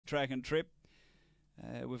Track and Trip.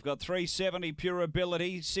 We've got 370 Pure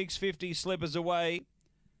Ability, 650 Slippers Away.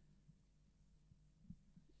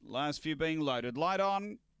 Last few being loaded. Light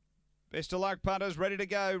on. Best of luck, punters. Ready to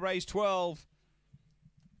go. Race 12.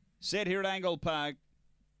 Set here at Angle Park.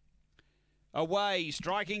 Away,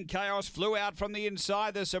 Striking Chaos flew out from the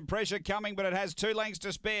inside. There's some pressure coming, but it has 2 lengths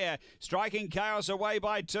to spare. Striking Chaos away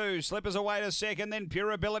by 2. Slippers away to second, then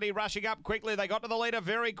Pure Ability rushing up quickly. They got to the leader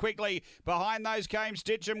very quickly. Behind those came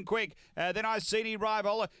Stitch 'em Quick. Then ICD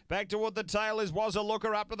Rival. Back toward the tail is Was a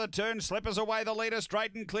Looker up to the turn. Slippers away the leader,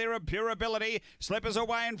 straight and clear of Pure Ability. Slippers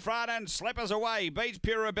away in front and Slippers away. Beats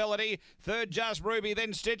Pure Ability. Third Just Ruby,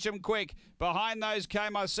 then Stitch 'em Quick. Behind those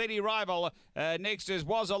came ICD Rival. Next is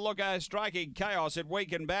Was a Looker, Striking Chaos. It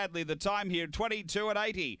weakened badly. The time here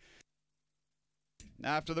 22:80.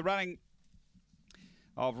 After the running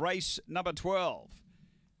of race number 12,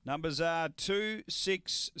 numbers are 2,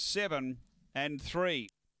 6, 7 and 3.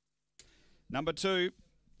 Number 2,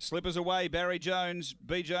 Slippers Away, Barry Jones,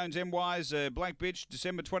 B Jones, M Wise, Black Bitch,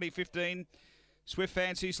 December 2015. Swift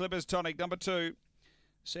Fancy, Slippers Tonic, number 2.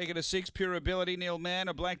 Second to 6, Pure Ability, Neil Mann,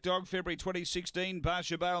 a Black Dog, February 2016,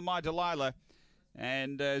 Barsha Bale, My Delilah.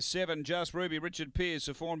 And 7, Just Ruby, Richard Pearce,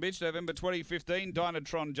 a Fawn Bitch, November 2015,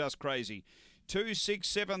 Dynatron, Just Crazy. 2, 6,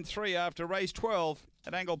 7, 3 after race 12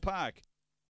 at Angle Park.